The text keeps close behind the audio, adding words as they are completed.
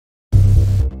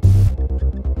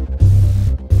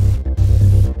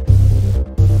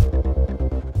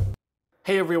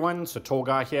Hey everyone, SWTOR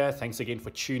Guy here. Thanks again for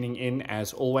tuning in.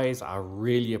 As always, I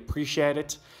really appreciate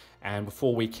it. And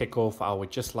before we kick off, I would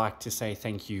just like to say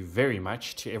thank you very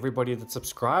much to everybody that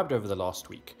subscribed over the last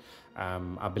week.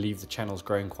 I believe the channel's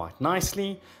growing quite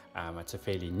nicely. It's a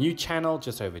fairly new channel,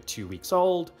 just over 2 weeks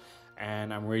old.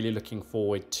 And I'm really looking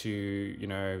forward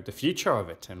to, the future of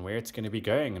it and where it's going to be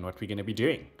going and what we're going to be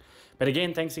doing. But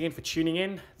again, thanks again for tuning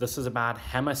in. This is about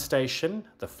Hammer Station,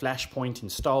 the Flashpoint in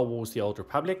Star Wars: The Old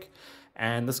Republic.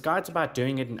 And this guide's about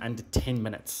doing it in under 10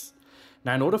 minutes.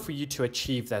 Now, in order for you to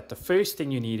achieve that, the first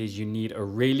thing you need a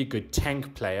really good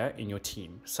tank player in your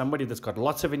team. Somebody that's got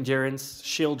lots of endurance,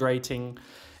 shield rating,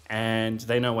 and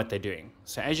they know what they're doing.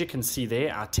 So as you can see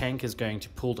there, our tank is going to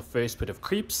pull the first bit of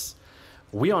creeps.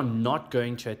 We are not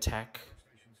going to attack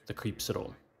the creeps at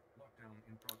all.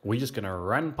 We're just going to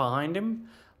run behind him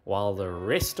while the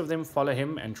rest of them follow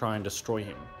him and try and destroy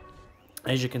him.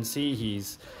 As you can see,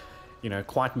 he's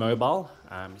quite mobile.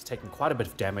 He's taken quite a bit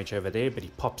of damage over there, but he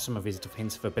pops some of his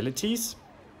defensive abilities,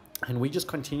 and we just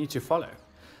continue to follow.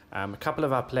 A couple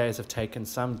of our players have taken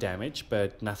some damage,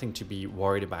 but nothing to be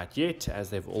worried about yet,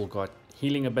 as they've all got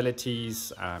healing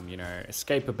abilities,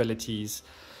 escape abilities.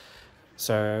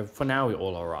 So for now, we're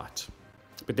all right.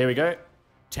 But there we go.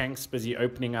 Tank's busy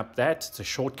opening up that. It's a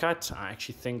shortcut. I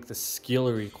actually think the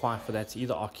skill required for that's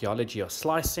either archaeology or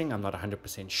slicing. I'm not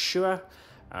 100% sure.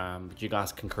 But you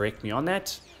guys can correct me on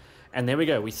that. And there we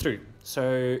go, we're through.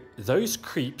 So those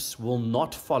creeps will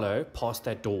not follow past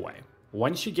that doorway.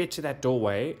 Once you get to that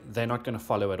doorway, they're not going to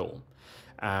follow at all.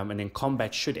 And then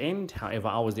combat should end. However,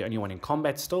 I was the only one in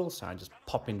combat still, so I just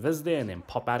pop invis there and then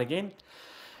pop out again.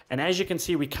 And as you can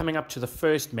see, we're coming up to the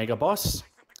first mega boss.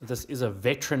 This is a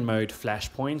veteran mode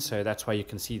flashpoint, so that's why you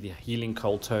can see the healing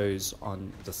cold toes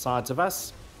on the sides of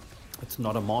us. It's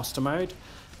not a master mode.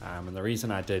 And the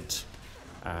reason I did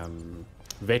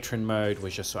veteran mode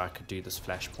was just so I could do this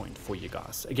flashpoint for you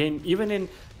guys. Again, even in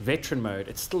veteran mode,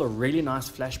 it's still a really nice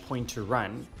flashpoint to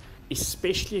run,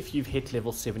 especially if you've hit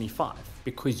level 75,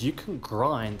 because you can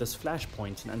grind this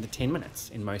flashpoint in under 10 minutes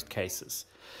in most cases.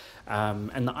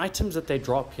 And the items that they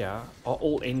drop here are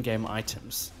all endgame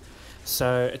items,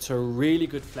 so it's a really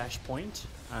good flashpoint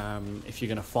if you're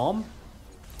going to farm.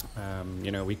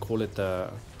 We call it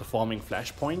the farming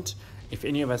flashpoint. If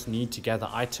any of us need to gather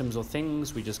items or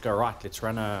things, we just go, right, let's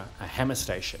run a hammer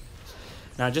station.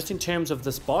 Now, just in terms of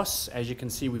this boss, as you can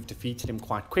see, we've defeated him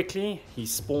quite quickly. He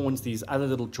spawns these other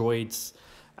little droids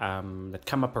that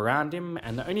come up around him.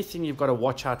 And the only thing you've got to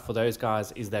watch out for those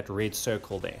guys is that red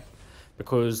circle there.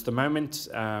 Because the moment,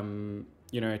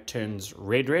 it turns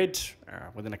red,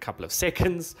 within a couple of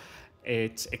seconds,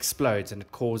 it explodes and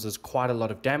it causes quite a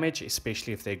lot of damage,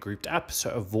 especially if they're grouped up. So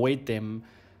avoid them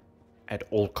at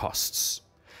all costs.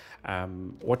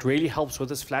 What really helps with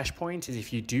this flashpoint is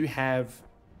if you do have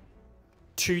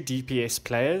 2 DPS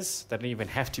players, they don't even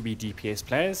have to be DPS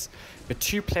players, but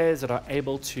 2 players that are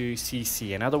able to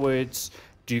CC, in other words,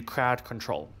 do crowd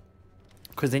control.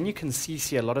 Because then you can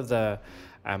CC a lot of the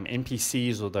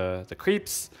NPCs or the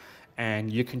creeps, and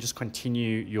you can just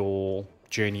continue your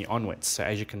journey onwards. So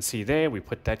as you can see there, we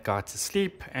put that guy to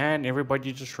sleep and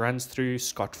everybody just runs through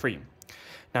scot-free.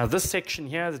 Now this section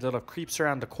here, there's a lot of creeps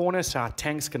around the corner, so our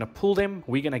tank's going to pull them.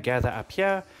 We're going to gather up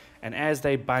here, and as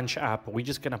they bunch up, we're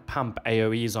just going to pump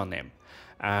AoEs on them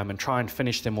and try and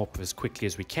finish them off as quickly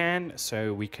as we can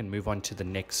so we can move on to the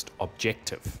next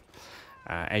objective.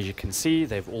 As you can see,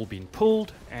 they've all been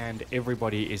pulled and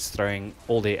everybody is throwing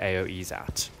all their AoEs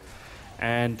out.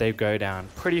 And they go down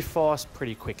pretty fast,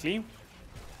 pretty quickly.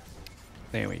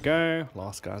 There we go,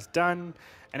 last guy's done.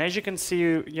 And as you can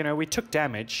see, we took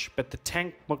damage, but the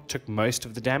tank took most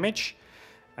of the damage.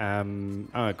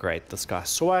 Oh, great, this guy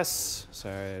saw us.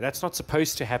 So that's not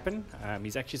supposed to happen.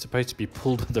 He's actually supposed to be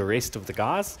pulled with the rest of the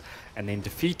guys and then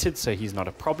defeated, so he's not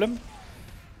a problem.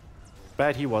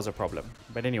 But he was a problem.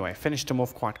 But anyway, finished him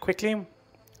off quite quickly.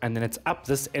 And then it's up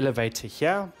this elevator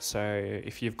here. So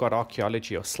if you've got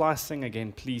archaeology or slicing,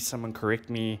 again, please someone correct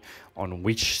me on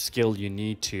which skill you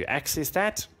need to access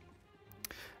that.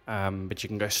 But you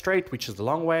can go straight, which is the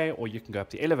long way, or you can go up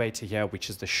the elevator here, which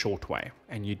is the short way.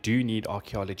 And you do need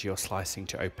archaeology or slicing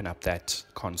to open up that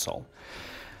console.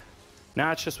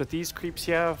 Now it's just with these creeps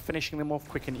here, finishing them off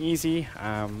quick and easy.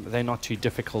 They're not too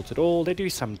difficult at all. They do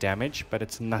some damage, but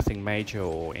it's nothing major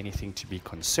or anything to be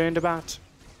concerned about.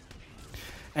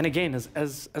 And again,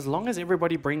 as long as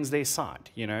everybody brings their side,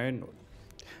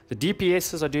 the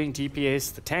DPSs are doing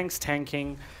DPS, the tank's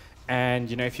tanking,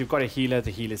 and if you've got a healer,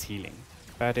 the healer's healing.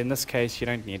 But in this case, you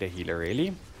don't need a healer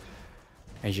really.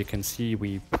 As you can see,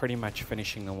 we're pretty much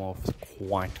finishing them off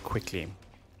quite quickly.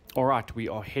 Alright, we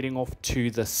are heading off to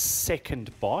the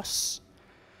second boss.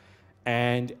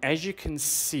 And as you can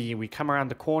see, we come around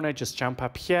the corner, just jump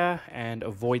up here and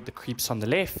avoid the creeps on the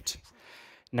left.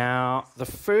 Now, the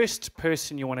first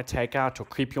person you want to take out, or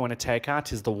creep you want to take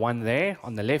out, is the one there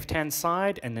on the left-hand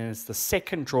side, and then there's the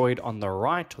second droid on the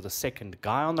right, or the second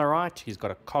guy on the right. He's got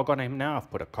a cog on him now.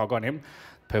 I've put a cog on him,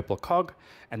 purple cog.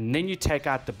 And then you take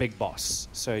out the big boss.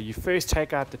 So you first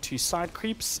take out the two side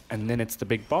creeps, and then it's the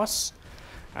big boss,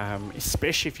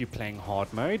 especially if you're playing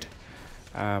hard mode.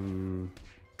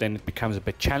 Then it becomes a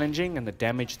bit challenging, and the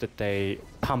damage that they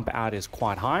pump out is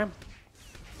quite high.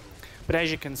 But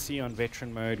as you can see on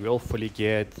veteran mode, we're all fully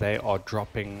geared. They are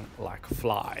dropping like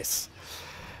flies.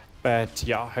 But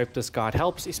yeah, I hope this guide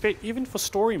helps, even for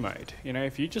story mode. You know,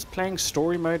 if you're just playing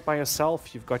story mode by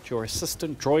yourself, you've got your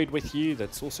assistant droid with you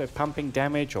that's also pumping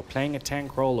damage or playing a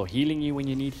tank role or healing you when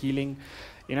you need healing.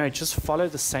 You know, just follow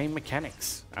the same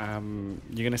mechanics. You're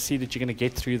going to see that you're going to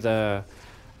get through the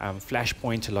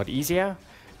Flashpoint a lot easier.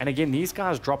 And again, these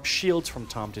guys drop shields from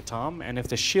time to time, and if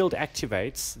the shield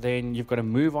activates, then you've got to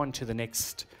move on to the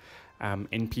next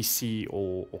NPC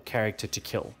or character to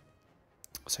kill.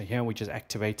 So here we're just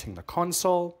activating the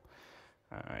console.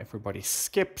 Everybody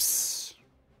skips.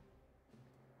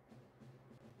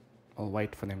 I'll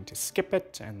wait for them to skip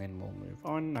it, and then we'll move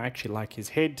on. I actually like his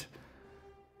head,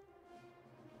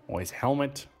 or his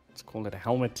helmet. Let's call it a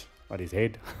helmet, not his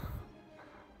head.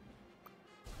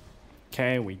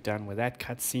 Okay, we're done with that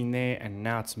cutscene there, and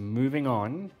now it's moving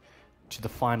on to the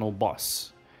final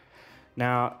boss.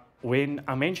 Now, when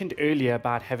I mentioned earlier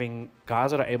about having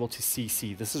guys that are able to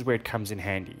CC, this is where it comes in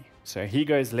handy. So he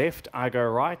goes left, I go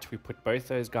right, we put both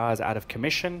those guys out of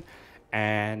commission,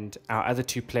 and our other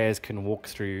two players can walk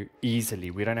through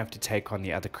easily. We don't have to take on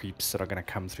the other creeps that are going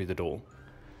to come through the door.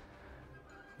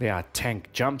 There, our tank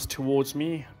jumps towards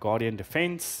me, Guardian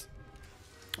Defense,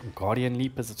 Guardian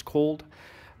Leap as it's called.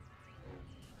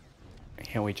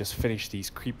 Here we just finish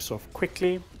these creeps off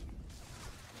quickly.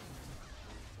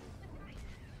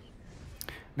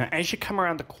 Now as you come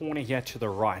around the corner here to the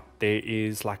right, there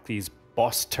is like these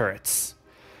boss turrets.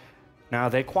 Now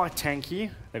they're quite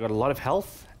tanky, they've got a lot of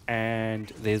health,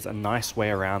 and there's a nice way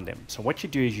around them. So what you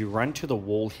do is you run to the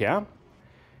wall here,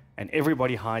 and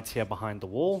everybody hides here behind the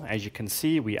wall. As you can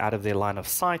see, we're out of their line of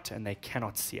sight and they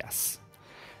cannot see us.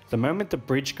 The moment the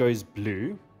bridge goes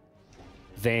blue,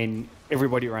 then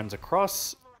everybody runs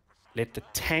across, let the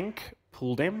tank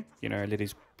pull them, you know,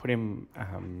 put him,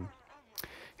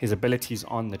 his abilities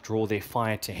on that draw their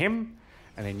fire to him,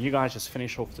 and then you guys just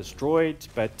finish off this droid,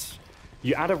 but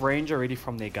you're out of range already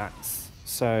from their guns.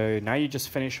 So now you just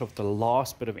finish off the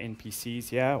last bit of NPCs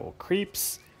here, or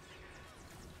creeps.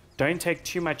 Don't take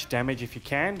too much damage if you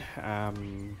can,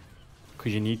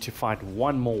 because you need to fight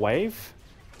one more wave,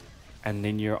 and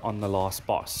then you're on the last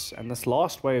boss. And this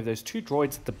last wave, those two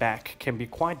droids at the back can be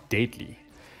quite deadly,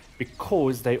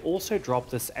 because they also drop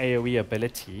this AoE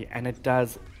ability, and it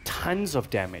does tons of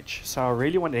damage. So I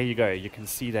really want, there you go, you can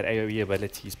see that AoE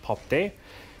ability is popped there.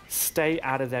 Stay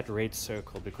out of that red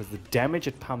circle, because the damage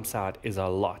it pumps out is a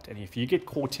lot, and if you get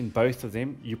caught in both of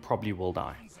them, you probably will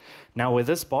die. Now with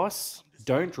this boss,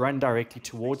 don't run directly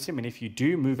towards him, and if you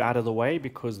do, move out of the way,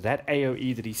 because that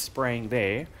AoE that he's spraying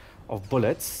there of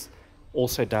bullets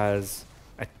also does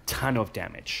a ton of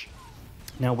damage.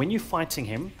 Now when you're fighting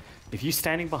him, if you're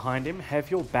standing behind him, have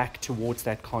your back towards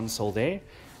that console there.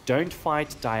 Don't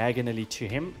fight diagonally to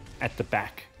him at the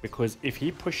back, because if he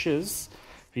pushes,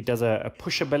 he does a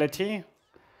push ability,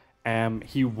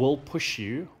 he will push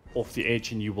you off the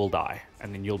edge and you will die,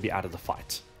 and then you'll be out of the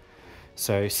fight.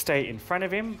 So stay in front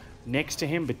of him, next to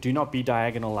him, but do not be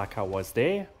diagonal like I was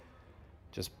there.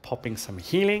 Just popping some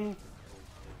healing.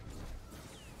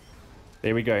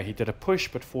 There we go, he did a push,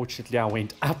 but fortunately I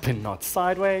went up and not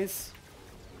sideways.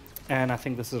 And I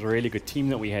think this is a really good team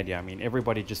that we had here. I mean,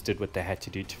 everybody just did what they had to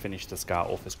do to finish this guy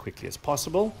off as quickly as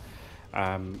possible.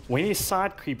 When his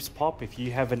side creeps pop, if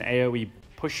you have an AoE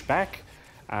pushback,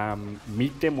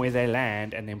 meet them where they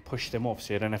land and then push them off,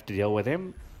 so you don't have to deal with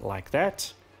them like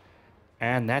that.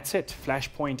 And that's it,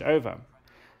 Flashpoint over.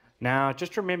 Now,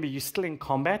 just remember, you're still in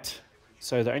combat.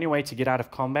 So the only way to get out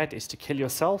of combat is to kill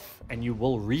yourself, and you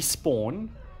will respawn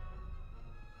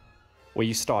where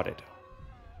you started.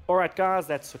 Alright guys,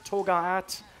 that's SWTOR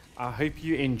out. I hope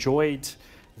you enjoyed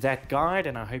that guide,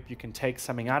 and I hope you can take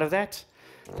something out of that.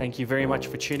 Thank you very much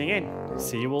for tuning in.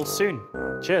 See you all soon.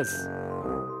 Cheers.